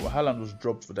 Although Haaland was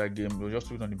dropped for that game, they were just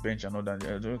put on the bench and all that.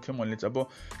 They came on later, but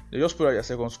they just put out their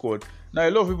second squad. Now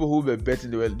a lot of people who were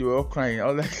betting, they were all crying. I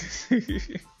was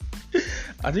like,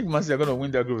 I think Man City are gonna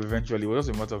win that group eventually. It was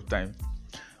just a matter of time.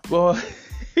 But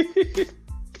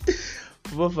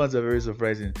football fans are very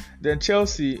surprising. Then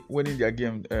Chelsea winning their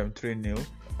game 3-0,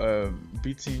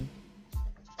 beating.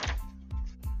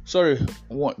 I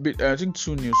think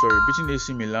 2-0. Beating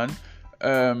AC Milan.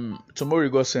 Tomori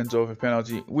got sent off a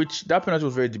penalty, which that penalty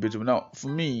was very debatable. Now, for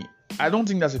me, I don't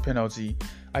think that's a penalty.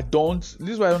 This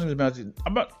is why I don't think it's a penalty.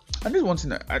 And this one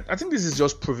thing, I think this is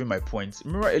just proving my point.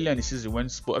 Remember earlier in the season when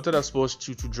after that Spurs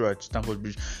 2-2 draw at Stamford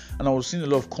Bridge, and I was seeing a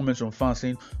lot of comments from fans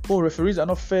saying, "Oh, referees are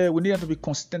not fair. We need them to be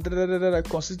consistent,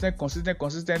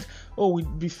 consistent. Oh, we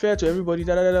be fair to everybody."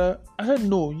 I said,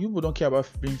 no, you don't care about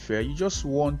being fair. You just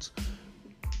want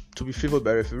to be favored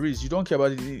by referees. You don't care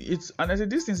about it. And I said,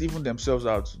 these things even themselves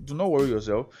out. Do not worry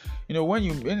yourself. When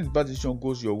a bad decision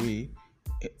goes your way,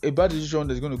 a bad decision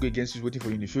that's going to go against you is waiting for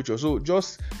you in the future. So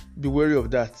just be wary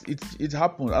of that. It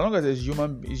happens. As long as there's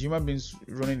human beings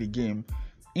running the game,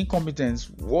 incompetence,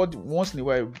 once in a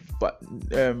while, but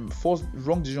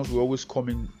wrong decisions will always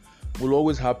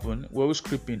happen, will always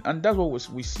creep in, and that's what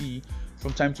we see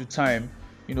from time to time.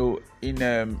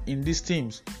 In these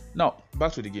teams. Now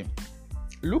back to the game.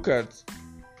 Look at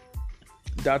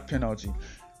that penalty.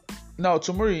 Now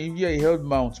Tomori, he held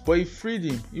Mount, but he freed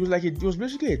him. It was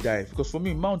basically a dive, because for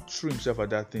me, Mount threw himself at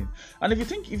that thing. And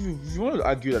if you want to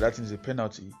argue that thing is a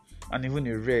penalty and even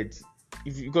a red,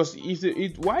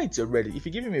 why it's a red? If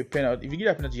you give him a penalty, if you give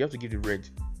that penalty, you have to give the red.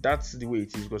 That's the way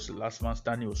it is, because the last man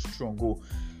standing was strong goal.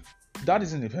 That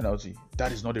isn't a penalty.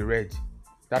 That is not a red.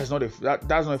 That's not a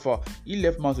foul. He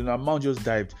left Mount and Mount just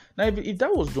dived. Now, if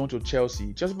that was done to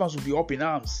Chelsea fans would be up in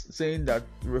arms saying that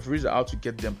referees are out to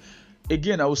get them.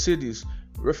 Again, I will say this: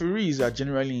 referees are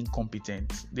generally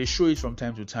incompetent. They show it from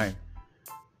time to time.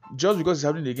 Just because it's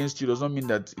happening against you does not mean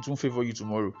that it won't favor you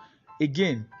tomorrow.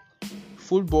 Again,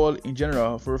 football in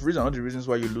general, for referees are not the reasons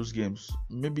why you lose games.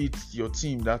 Maybe it's your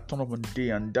team that turn up on the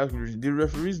day, and that's the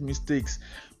referees' mistakes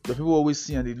that people always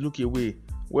see and they look away.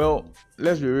 Well,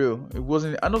 let's be real. It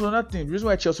wasn't. Another thing. The reason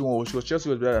why Chelsea won was because Chelsea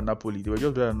was better than Napoli. They were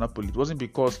just better than Napoli. It wasn't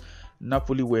because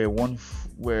Napoli were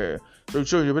better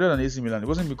than AC Milan. It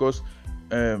wasn't because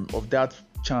of that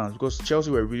chance. Because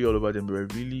Chelsea were really all over them. They were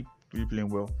really, really playing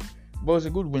well. But it was a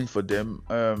good win for them.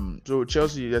 So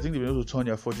Chelsea, I think they've been able to turn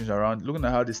their fortunes around. Looking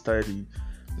at how they started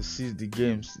the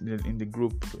games in the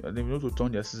group, they've been able to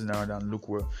turn their season around and look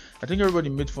well. I think everybody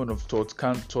made fun of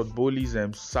Todd Bowley's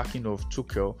sacking of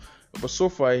Tuchel. But so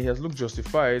far, he has looked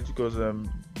justified, because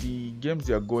the games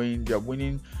they are winning.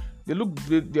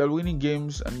 They are winning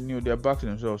games, and they are back to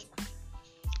themselves.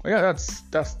 But yeah,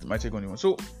 that's my take on it.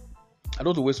 So I don't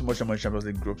want to waste so much time on Champions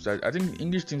League groups. I think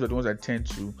English teams are the ones I tend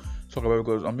to talk about,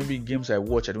 because or maybe games I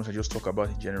watch are the ones I just talk about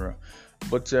in general.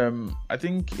 But I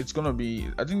think it's gonna be.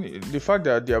 I think the fact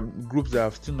that there are groups that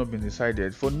have still not been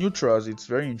decided for neutrals, it's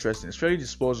very interesting, especially the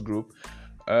Spurs group.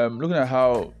 Looking at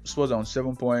how Spurs are on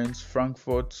 7 points,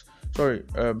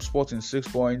 Sporting 6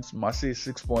 points, Marseille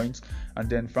 6 points, and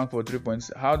then Frankfurt 3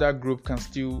 points. How that group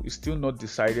is still not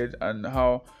decided, and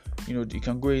how it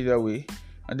can go either way.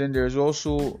 And then there's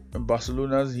also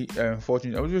Barcelona's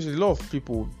fortune. I mean, a lot of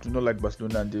people do not like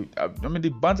Barcelona, and the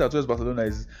banter towards Barcelona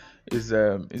is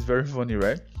very funny,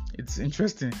 right? It's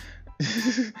interesting.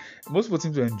 Most people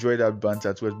seem to enjoy that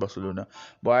banter towards Barcelona,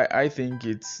 but I think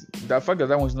it's the fact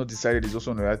that one's not decided is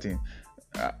also another thing.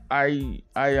 I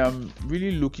am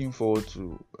really looking forward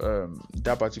to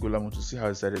that particular one to see how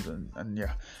it's decided, and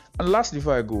yeah. And lastly,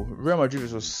 before I go, Real Madrid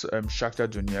versus Shakhtar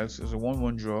Donetsk. It's a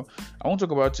 1-1 draw. I want to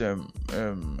talk about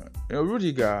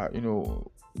Rudiger,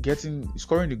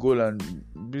 scoring the goal and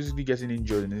basically getting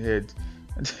injured in the head.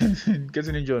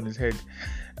 getting injured on his head.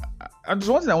 And there's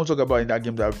one thing I want to talk about in that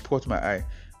game that caught my eye.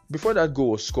 Before that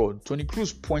goal was scored, Toni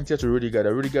Kroos pointed to Rudiger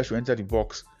that Rudiger should enter the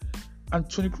box. And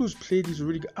Toni Kroos played this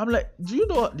Rudiger. I'm like, do you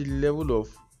know the level of...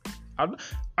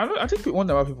 I think one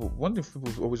thing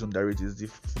people always underrate is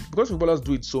because footballers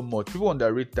do it so much, people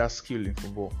underrate that skill in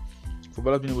football.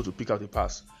 Footballers being able to pick out a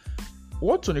pass.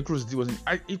 What Toni Kroos did was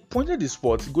he pointed the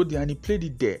spot, go there, and he played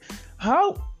it there.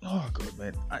 How? Oh god,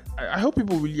 man! I hope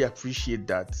people really appreciate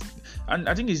that. And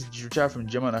I think he's retired from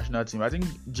German national team. I think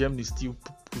Germany still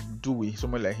could do with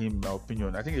someone like him, in my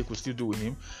opinion. I think they could still do with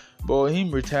him. But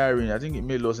him retiring, I think it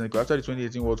made loss. And after the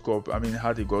 2018 World Cup, I mean,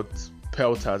 how they got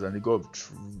pelters and they got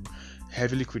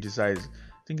heavily criticized.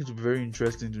 I think it will be very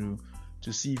interesting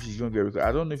to see if he's gonna get a record.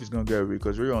 I don't know if he's gonna get a record.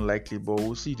 It's very unlikely, but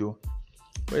we'll see though.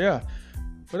 But yeah.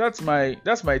 But that's my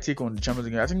take on the Champions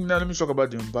League. I think now let me talk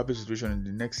about the Mbappe situation in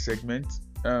the next segment.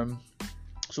 So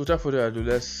without further ado,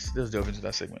 let's delve into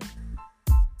that segment.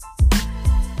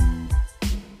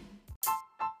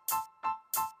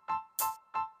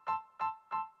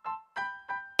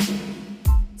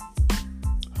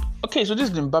 Okay, so this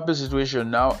is the Mbappe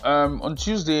situation now. On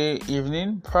Tuesday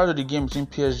evening, prior to the game between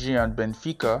PSG and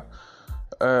Benfica,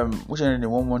 which ended in a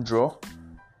 1-1 draw,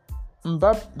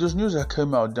 there's news that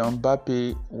came out that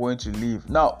Mbappe went to leave.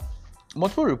 Now,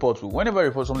 multiple reports.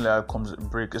 Whenever something like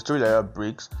that a story like that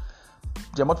breaks,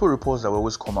 there are multiple reports that will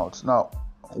always come out. Now,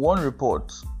 one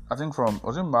report, I think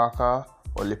was it Marca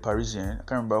or Le Parisien? I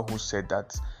can't remember who said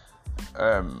that.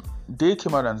 They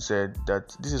came out and said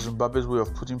that this is Mbappe's way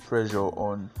of putting pressure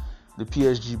on the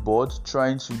PSG board,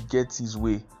 trying to get his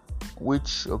way.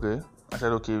 Which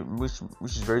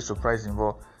is very surprising.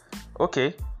 But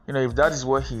okay. If that is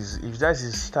that's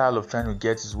his style of trying to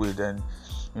get his way, then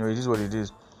it is what it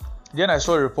is. Then I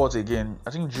saw a report again. I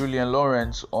think Julian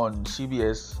Lawrence on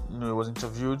CBS, was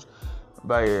interviewed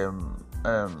by their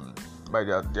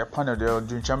panel. They were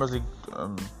doing Champions League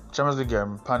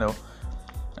panel.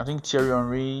 I think Thierry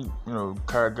Henry,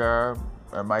 Carragher,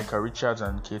 Micah Richards,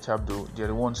 and Kate Abdo, they're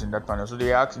the ones in that panel. So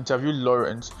they interviewed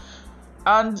Lawrence,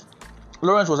 and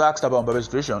Lawrence was asked about Mbappe's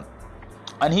situation,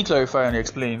 and he clarified and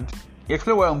explained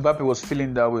why Mbappe was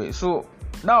feeling that way. So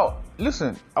now,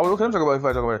 listen, I was going to talk about it if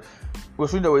I talk about it. He was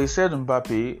feeling that way. He said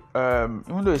Mbappe,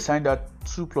 even though he signed that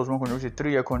 2+1 contract, which is a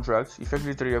 3-year contract,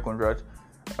 effectively 3-year contract,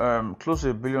 close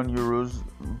to €1 billion.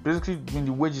 Basically,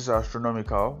 the wages are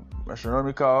astronomical,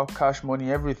 cash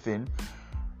money, everything.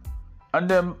 And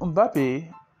Mbappe,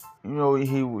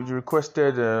 he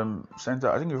requested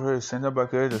center. I think he requested center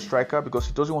back, a striker, because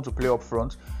he doesn't want to play up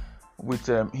front.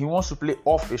 He wants to play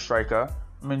off a striker.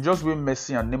 I mean, just when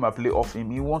Messi and Neymar play off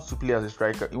him, he wants to play as a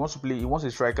striker. He wants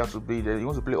a striker to play there. He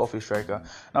wants to play off a striker.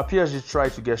 Now, PSG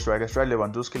tried to get strikers. Tried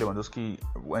Lewandowski. Lewandowski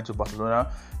went to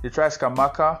Barcelona. They tried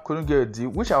Scamacca. Couldn't get a deal,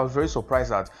 which I was very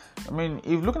surprised at. I mean,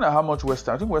 if looking at how much West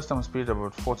Ham, I think West Ham paid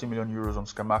about €40 million on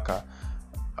Scamacca.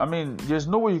 I mean, there's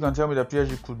no way you can tell me that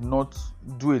PSG could not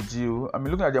do a deal. I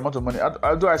mean, looking at the amount of money,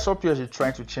 although I saw PSG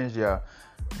trying to change their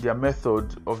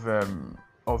method of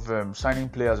signing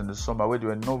players in the summer, where they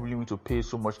were not willing to pay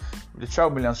so much. The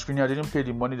child Milan Skriniar didn't pay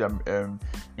the money that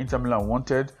Inter Milan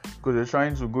wanted, because they're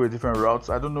trying to go a different route.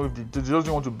 I don't know if they just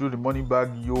want to build the money bag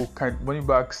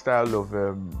style of.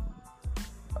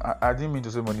 I didn't mean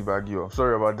to say money bag yo.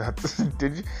 Sorry about that. they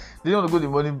didn't want to go the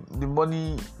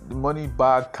money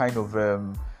bag kind of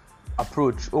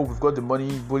approach. Oh, we've got the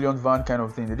money bullion van kind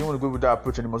of thing. They didn't want to go with that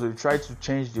approach anymore, so they tried to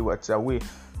change their way.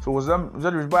 So was that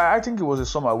but I think it was a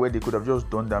summer where they could have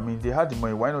just done that. I mean, they had the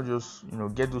money. Why not just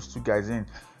get those two guys in?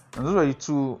 And those were the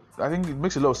two. I think it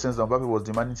makes a lot of sense that Mbappe was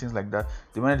demanding things like that.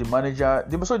 Demanded the manager.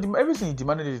 Everything he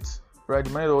demanded it, right?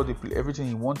 Demanded everything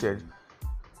he wanted.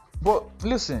 But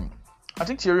listen, I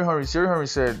think Thierry Henry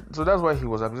said, so that's why he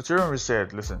was happy. Thierry Henry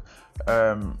said, listen,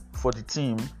 for the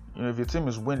team, if your team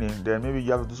is winning, then maybe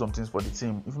you have to do some things for the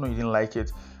team, even though you didn't like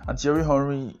it. And Thierry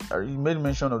Henry, he made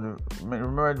mention of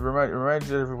reminded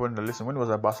everyone that, listen, when he was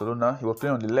at Barcelona, he was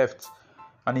playing on the left,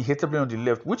 and he hated playing on the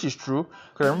left, which is true.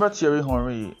 Because I remember Thierry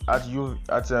Henry at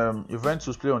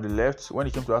Juventus playing on the left. When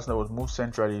he came to Arsenal, was moved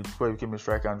centrally before he became a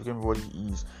striker and became what he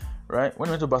is. Right? When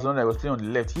he went to Barcelona, he was playing on the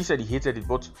left. He said he hated it,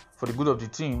 but for the good of the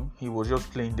team, he was just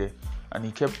playing there, and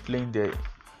he kept playing there.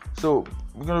 So,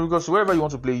 because wherever you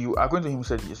want to play, you are going to him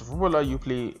said, yes, as a footballer, you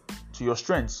play to your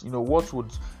strengths. What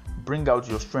would bring out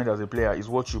your strength as a player is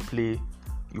what you play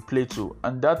to,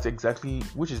 and that's exactly,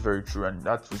 which is very true, and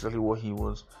that's exactly what he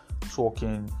was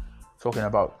talking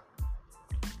about.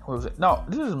 What was it? Now,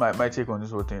 this is my take on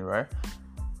this whole thing, right?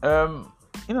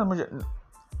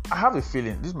 I have a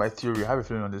feeling. This is my theory. I have a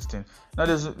feeling on this thing. Now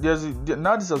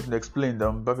now this has been explained.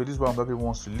 Mbappe, this is why Mbappe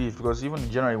wants to leave, because even in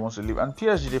January he wants to leave. And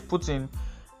PSG they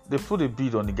put a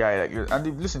bid on the guy.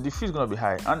 Listen, the fee is gonna be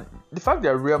high. And the fact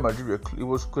that Real Madrid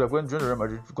could have gone to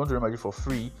Real Madrid for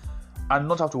free, and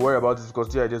not have to worry about this,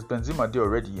 because there's Benzema there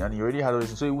already, and he already had all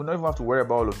this, so he would not even have to worry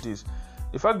about all of this.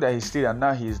 The fact that he stayed and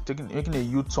now he's making a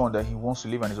U-turn that he wants to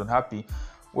leave and is unhappy.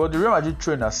 Well, the Real Madrid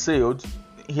train has sailed.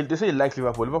 They say he likes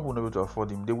Liverpool. Liverpool will not be able to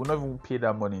afford him. They will not even pay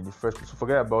that money in the first place. So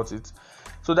forget about it.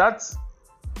 So that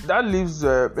leaves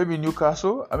maybe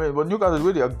Newcastle. But Newcastle, the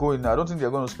way they are going now, I don't think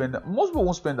they're going to spend that. Most people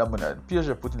won't spend that money. PSG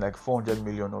are putting like 400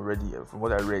 million already, from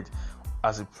what I read,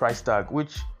 as a price tag,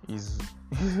 which is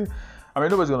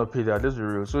nobody's going to pay that. Let's be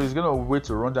real. So he's going to wait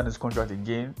to run down his contract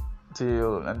again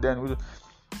and then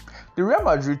the Real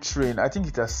Madrid train, I think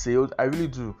it has sailed. I really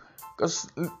do. Because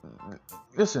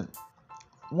listen,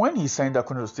 when he signed that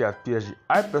contract to stay at PSG,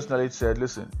 I personally said,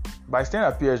 listen, by staying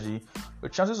at PSG, the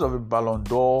chances of a Ballon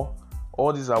d'Or,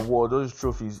 all these awards, all these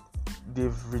trophies,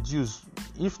 they've reduced.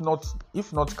 If not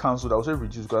cancelled, I would say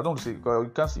reduced, because I don't say,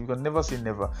 because you can never say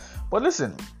never. But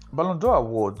listen, Ballon d'Or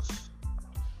award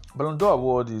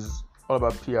is all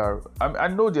about PR. I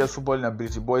know there's footballing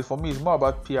ability, but for me, it's more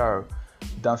about PR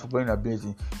than footballing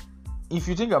ability. If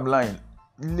you think I'm lying,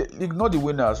 ignore the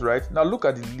winners, right? Now look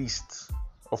at the list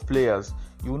of players.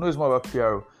 You will know it's more about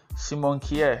PR. Simon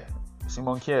Kjær,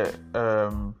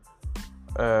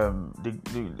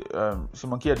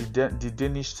 the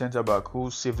Danish centre back who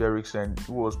saved Eriksen,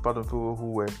 who was part of people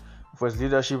who were for his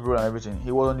leadership role and everything.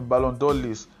 He was on the Ballon d'Or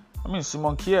list.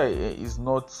 Simon Kjær is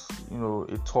not,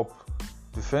 a top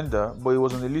defender, but he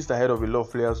was on the list ahead of a lot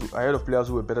of players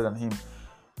who were better than him.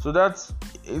 So that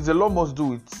is a lot more to do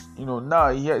with,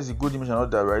 now he has a good image and all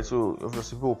that, right? So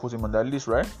obviously people will put him on that list,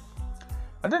 right?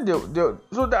 And then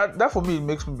so that for me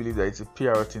makes me believe that it's a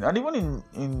PR thing. And even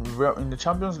in the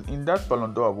Champions, in that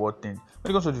Ballon d'Or award thing, when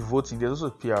it comes to the voting, there's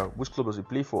also PR. Which club does he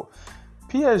play for?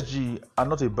 PSG are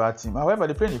not a bad team. However,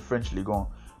 they play in the French Ligue 1.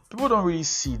 People don't really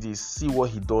see what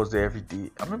he does there every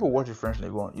day. I remember watch the French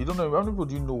Ligue 1. You don't know, how many people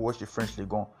do you know watch the French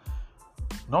Ligue 1?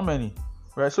 Not many.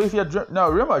 Right, so if you're now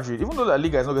Real Madrid, even though La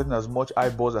Liga is not getting as much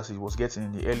eyeballs as it was getting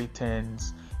in the early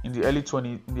 10s, in the early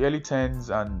 10s,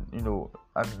 and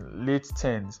and late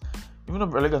 10s, even though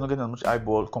La Liga is not getting as much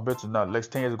eyeball compared to now,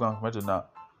 like 10 years ago compared to now,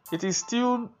 it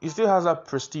still has that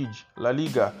prestige. La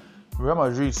Liga, Real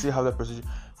Madrid still have that prestige.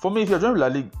 For me, if you're joining La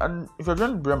Liga and if you're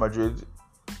joining Real Madrid,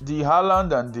 the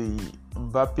Haaland and the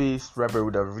Mbappe rivalry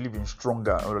would have really been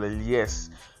stronger. Or like, yes,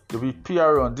 there'll be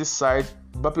PR on this side.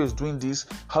 Mbappe is doing this,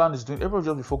 Haaland is doing. Everybody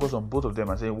just be focused on both of them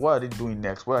and saying, what are they doing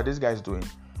next? What are these guys doing?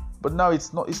 But now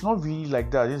it's not really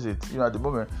like that, is it? At the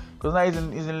moment, because now he's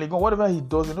in Ligue 1. Whatever he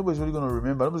does, nobody's really going to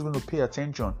remember. Nobody's going to pay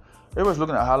attention. Everybody's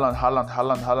looking at Haaland,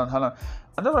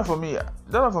 and that's why for me,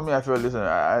 I feel, listen,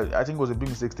 I think it was a big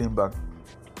mistake staying back.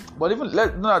 But even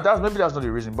that's not the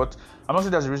reason. But I'm not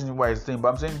saying that's the reason why he's staying.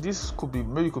 But I'm saying this could be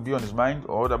on his mind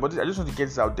or that. But I just want to get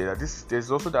this out there. That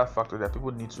there's also that factor that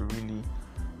people need to really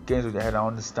get into their head and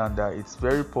understand that it's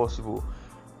very possible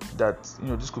that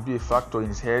this could be a factor in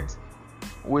his head,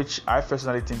 which I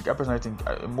personally think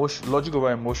logic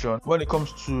over emotion when it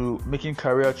comes to making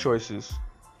career choices.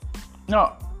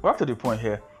 Now back to the point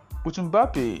here with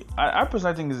Mbappe. I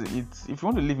personally think it's if you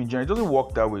want to live in January, it doesn't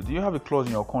work that way. Do you have a clause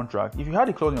in your contract? If you had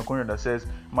a clause in your contract that says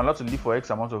I'm allowed to leave for X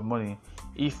amount of money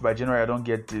if by January I don't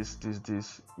get this,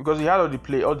 because he had all the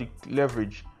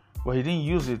leverage, but he didn't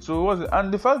use it. So it wasn't.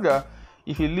 And the fact that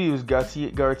if he leaves,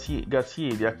 Gatier,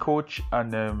 their coach,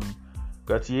 and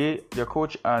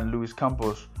Luis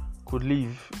Campos could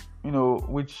leave,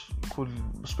 which could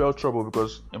spell trouble,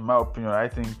 because in my opinion, I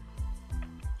think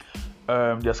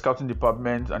their scouting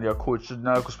department and their coach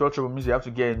now could spell trouble. Means they have to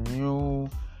get a new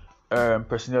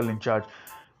personnel in charge.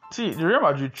 See, the Real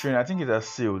Madrid train, I think it has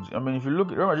sailed. If you look,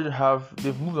 Real Madrid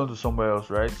they've moved on to somewhere else,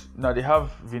 right? Now they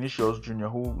have Vinicius Jr.,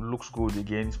 who looks good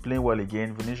again. He's playing well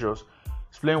again. Vinicius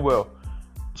is playing well.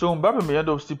 So Mbappe may end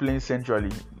up still playing centrally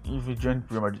if he joins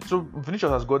Real Madrid. So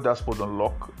Vinicius has got that spot on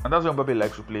lock, and that's where Mbappe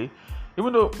likes to play.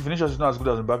 Even though Vinicius is not as good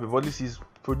as Mbappe, but at least he's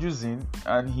producing,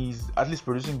 and he's at least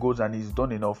producing goals, and he's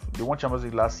done enough. They won Champions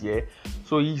League last year,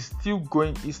 so he's still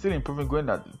improving, going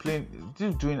at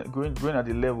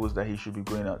the levels that he should be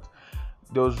going at.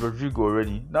 There was Rodrigo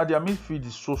already. Now their midfield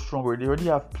is so strong already. They already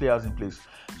have players in place.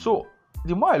 So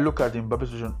the more I look at the Mbappe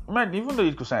situation, even though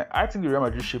it could sign, I think the Real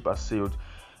Madrid ship has sailed.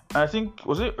 And I think,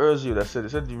 was it Ozil that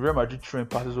said the Real Madrid train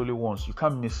passes only once, you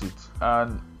can't miss it.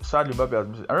 And sadly Mbappe has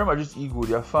missed it. And Real Madrid's ego,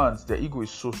 their ego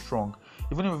is so strong.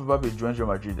 Even if Mbappe joins Real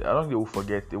Madrid, I don't think they will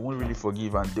forget. They won't really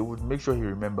forgive, and they would make sure he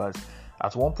remembers.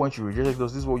 At one point you rejected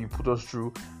us, this is what you put us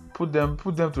through.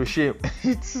 put them to shame.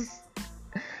 It's,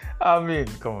 I mean,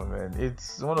 come on, man.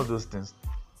 It's one of those things.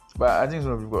 But I think it's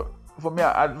gonna be good. For me,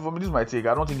 this is my take.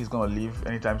 I don't think he's gonna leave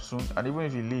anytime soon. And even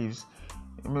if he leaves,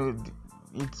 I mean,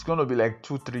 it's gonna be like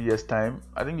 2-3 years time.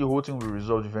 I think the whole thing will be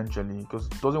resolved eventually because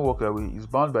it doesn't work that way. He's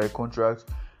bound by a contract.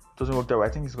 It doesn't work that way. I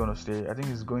think he's gonna stay. I think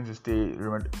he's going to stay.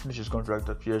 Finish his contract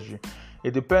at PSG.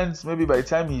 It depends. Maybe by the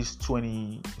time he's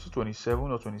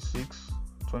 27 or 26,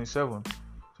 27. I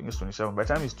think it's 27. By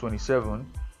the time he's 27,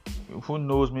 who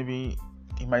knows? Maybe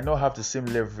he might not have the same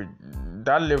leverage.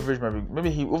 That leverage might be. Maybe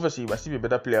he might still be a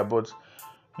better player, but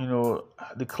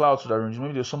the clouds would arrange.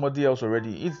 Maybe there's somebody else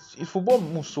already. It's football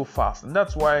moves so fast, and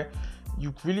that's why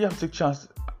you really have to take chance.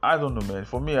 I don't know, man.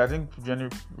 For me, I think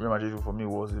joining Real Madrid for me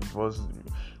was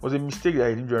a mistake that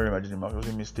he didn't join Real Madrid. It was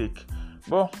a mistake.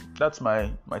 Well, that's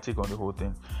my take on the whole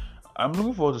thing. I'm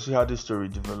looking forward to see how this story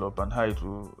develop and how it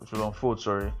will unfold.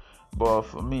 Sorry, but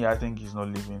for me, I think he's not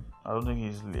leaving. I don't think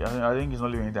he's. I think he's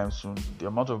not leaving anytime soon. The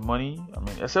amount of money, I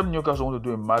mean, except Newcastle want to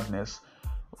do a madness,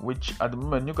 which at the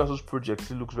moment Newcastle's project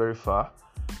still looks very far.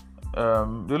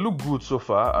 They look good so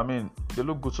far. I mean, they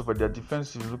look good so far. Their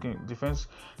defense is looking defense.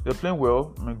 They're playing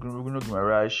well. I mean, Bruno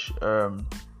Guimaraes,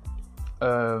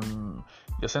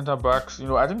 their centre backs.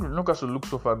 I think Newcastle looks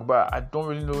so far, but I don't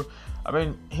really know. I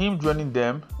mean, him joining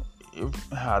them,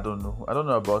 I don't know. I don't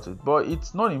know about it, but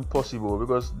it's not impossible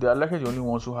because they are likely the only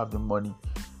ones who have the money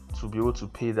to be able to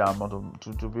pay that amount of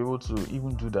to be able to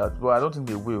even do that. But I don't think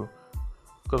they will.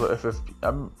 Because of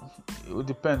FFP, it will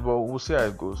depend, but we'll see how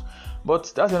it goes. But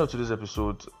that's the end of today's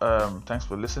episode. Thanks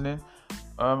for listening.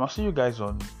 I'll see you guys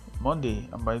on Monday,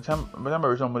 and by the time I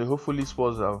return on Monday, hopefully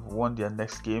Spurs have won their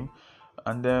next game,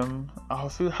 and then I'll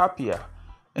feel happier.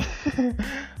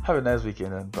 Have a nice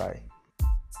weekend and bye.